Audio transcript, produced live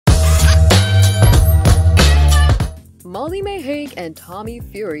Molly-Mae Hague and Tommy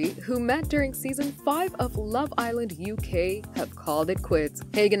Fury, who met during season 5 of Love Island UK, have called it quits.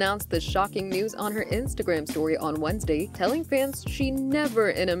 Hague announced the shocking news on her Instagram story on Wednesday, telling fans she never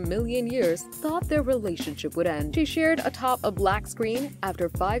in a million years thought their relationship would end. She shared atop a black screen, "After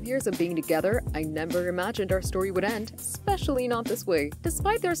 5 years of being together, I never imagined our story would end, especially not this way."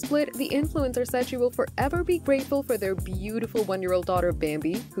 Despite their split, the influencer said she will forever be grateful for their beautiful 1-year-old daughter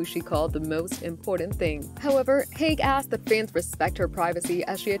Bambi, who she called the most important thing. However, Hague asked that fans respect her privacy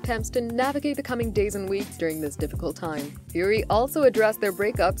as she attempts to navigate the coming days and weeks during this difficult time. Fury also addressed their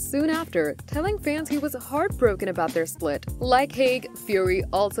breakup soon after, telling fans he was heartbroken about their split. Like Hague, Fury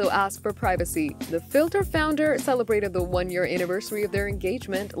also asked for privacy. The Filter founder celebrated the 1-year anniversary of their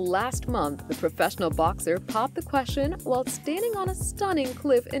engagement last month. The professional boxer popped the question while standing on a stunning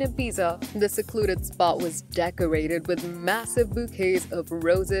cliff in Ibiza. The secluded spot was decorated with massive bouquets of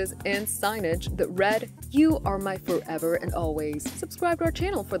roses and signage that read, "You are my forever and always." Subscribe to our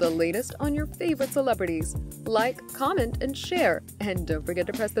channel for the latest on your favorite celebrities. Like, comment, and share. And don't forget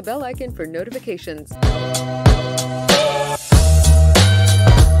to press the bell icon for notifications.